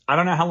I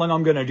don't know how long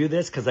I'm going to do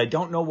this because I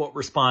don't know what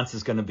response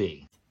is going to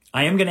be.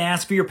 I am going to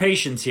ask for your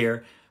patience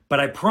here, but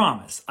I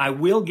promise I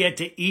will get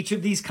to each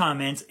of these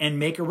comments and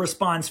make a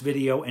response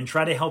video and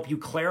try to help you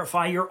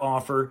clarify your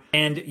offer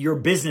and your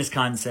business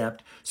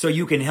concept so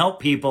you can help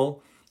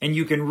people and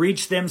you can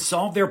reach them,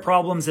 solve their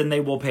problems, and they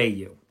will pay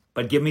you.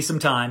 But give me some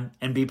time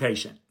and be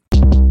patient.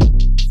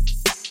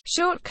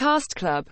 Shortcast Club.